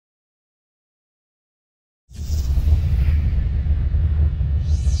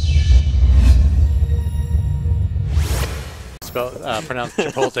pronounced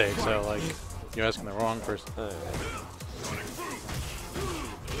Chipotle, so like you're asking the wrong person.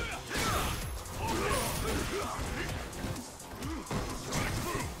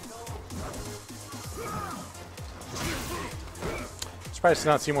 Surprised to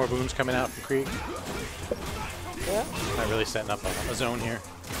not see more booms coming out from Krieg. Yeah. Not really setting up a zone here.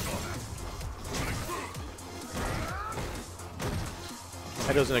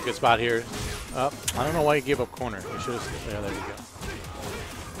 Edo's in a good spot here. I don't know why he gave up corner. He should have. Yeah, there you go.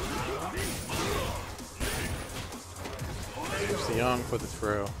 There's the Young for the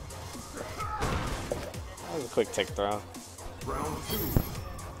throw. That was a quick tick throw. Round 2.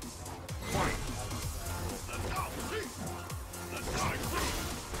 Fight.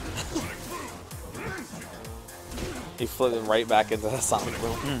 He flipped it right back into the sonic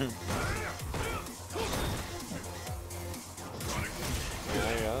boom.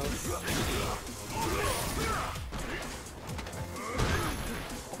 There he goes.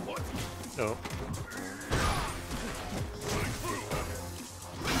 Oh.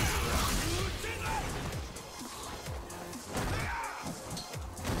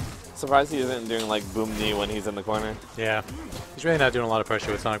 Surprised he isn't doing like boom knee when he's in the corner. Yeah. He's really not doing a lot of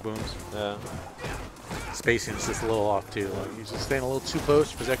pressure with sonic booms. Yeah. Spacing is just a little off too. Like he's just staying a little too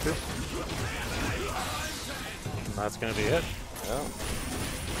close for Zeku. And that's gonna be it. Yeah.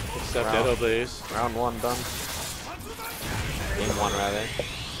 Except EdoBlaze. Round 1 done. Game 1 rather.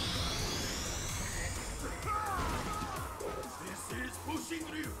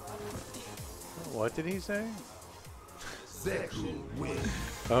 What did he say? Zeku win.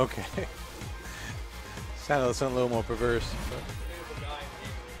 Okay. Sounded something a little more perverse.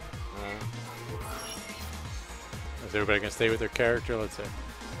 Is everybody gonna stay with their character? Let's see.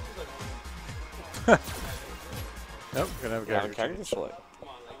 Nope, gonna have a character. Select.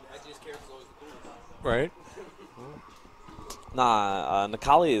 Right? Nah,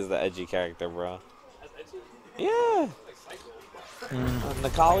 Nikali is the edgy character, bro. Yeah.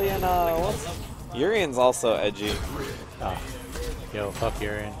 Nikali and what's Urian's also edgy. Oh. Yo, fuck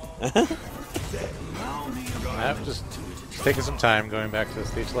Urian. I'm just taking some time going back to the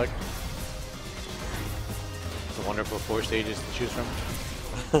stage select. The wonderful 4 stages to choose from.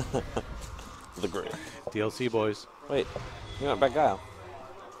 The great DLC boys. Wait, he went back Guile.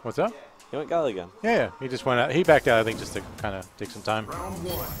 What's up? He went Guile again. Yeah, he just went out. He backed out, I think, just to kind of take some time. Round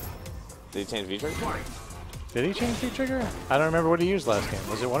 1. Did he change V-trigger? Did he change V-trigger? I don't remember what he used last game.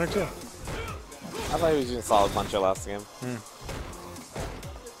 Was it 1 or 2? I thought he was using solid puncher last game.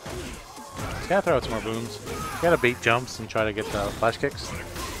 He's got to throw out some more booms. He's got to bait jumps and try to get the flash kicks.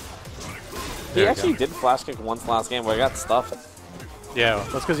 He actually did flash kick once last game, but I got stuffed. Yeah, well,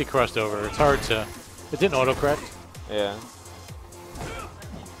 that's because he crossed over. It's hard to... It didn't auto-correct. Yeah.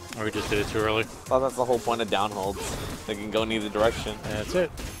 Or he just did it too early. Thought that's the whole point of down holds. They can go in either direction. And that's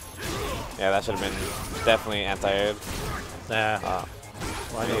it. Yeah, that should have been definitely anti-aired. Nah.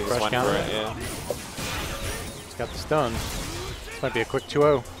 Why no he crush just went counter? for it, yeah. He's got the stun. This might be a quick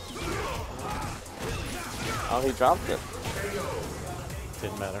 2-0. Oh, he dropped it.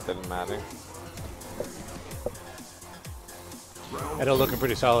 Didn't matter. Didn't matter. Edo looking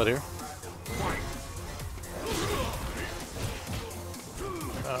pretty solid here.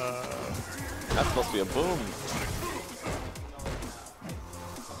 That's supposed to be a boom.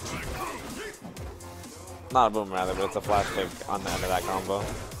 Not a boom, rather, but it's a flash kick on the end of that combo.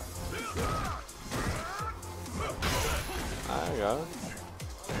 There you go.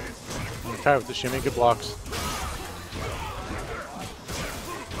 I'm gonna try with the shimmy. Good blocks.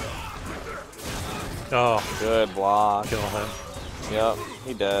 Oh, Good block. kill him. Yep,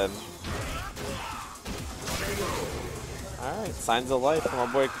 he did. Alright, signs of life from our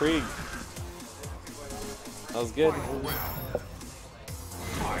boy Krieg. That was good.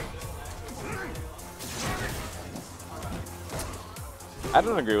 I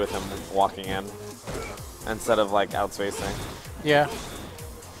don't agree with him walking in instead of like outspacing. Yeah.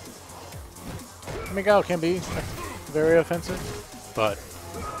 Miguel can be very offensive, but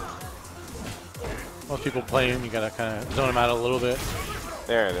most people play him, you gotta kind of zone him out a little bit.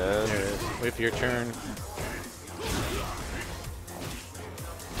 There it is. There it is. Wait for your turn.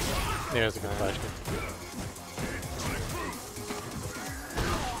 There's a good flash kick.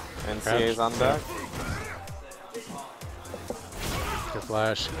 NCA's on deck. Good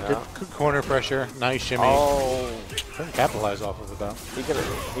flash. Yeah. Good corner pressure. Nice shimmy. Oh, Couldn't capitalize off of it though. he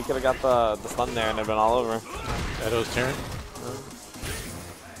could have got the stun there and it'd been all over. Edo's turn.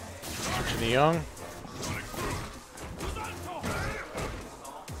 Switching to Young.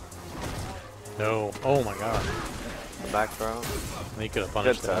 No. Oh my god. Back throw. He could have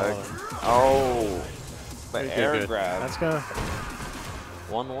punished Good that. tag. Oh. The air good. grab. That's gonna.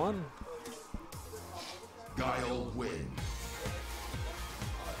 1-1. Guile wins.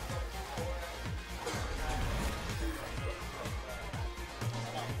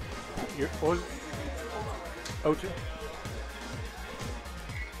 You're, what was, 0-2.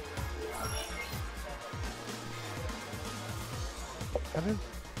 Kevin?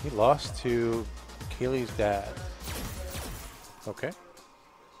 He lost to Kaylee's dad. Okay.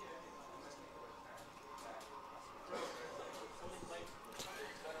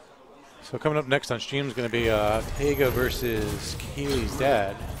 So coming up next on stream is going to be Tega versus Kaylee's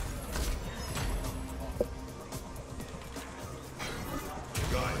dad.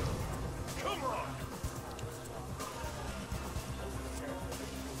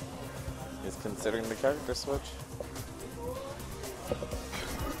 He's considering the character switch.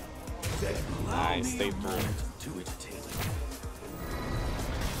 Nice, stay through.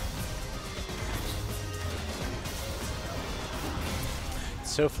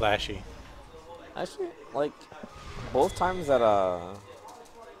 It's so flashy. Actually, like both times that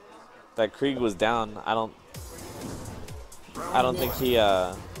that Krieg was down, I don't think he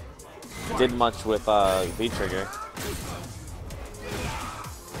did much with V-Trigger.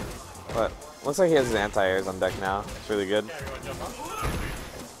 But looks like he has his anti-airs on deck now. It's really good.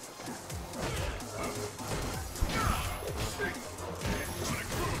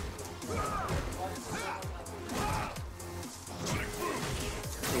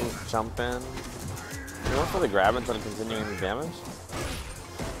 Jump in. He went for the grab instead of continuing the damage. I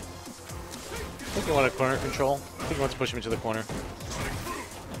think he wanted corner control. I think he wants to push him into the corner.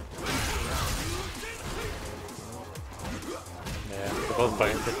 Yeah, they're both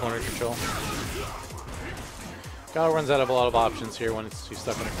fighting for corner control. Guile runs out of a lot of options here when he's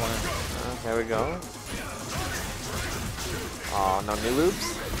stuck in a corner. Here we go. Oh, no new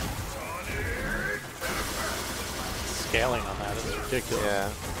loops? Scaling on that is ridiculous. Yeah.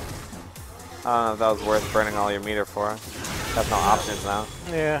 I don't know if that was worth burning all your meter for. Have no options now.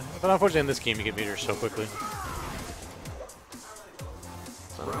 Yeah, but unfortunately in this game you get meters so quickly.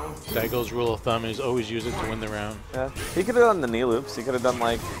 Daigle's rule of thumb is always use it to win the round. Yeah. He could have done the knee loops. He could have done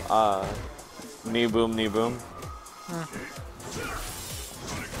like knee boom, knee boom.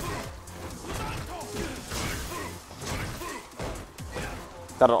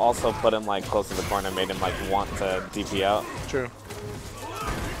 That'll also put him like close to the corner, made him like want to DP out. True.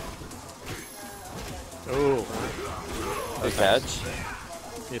 Oh. Good catch.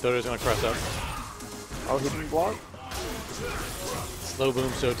 You thought he was going to cross up. Oh, he didn't block? Slow boom,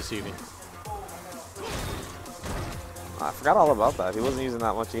 so deceiving. I forgot all about that. He wasn't using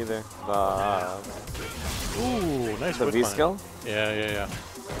that much either. Ooh, nice The whip V on it. skill? Yeah.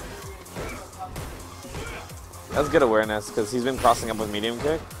 That's good awareness because he's been crossing up with medium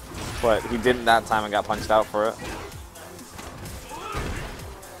kick, but he didn't that time and got punched out for it.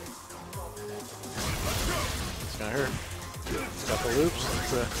 It's going to hurt. Got the loops.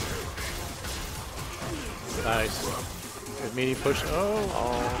 Nice. Good meaty push.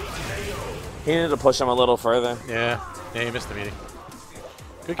 Oh. He needed to push him a little further. Yeah, he missed the meeting.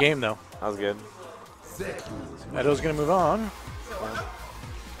 Good game, though. That was good. Edo's going to move on.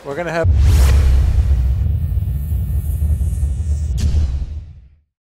 We're going to have...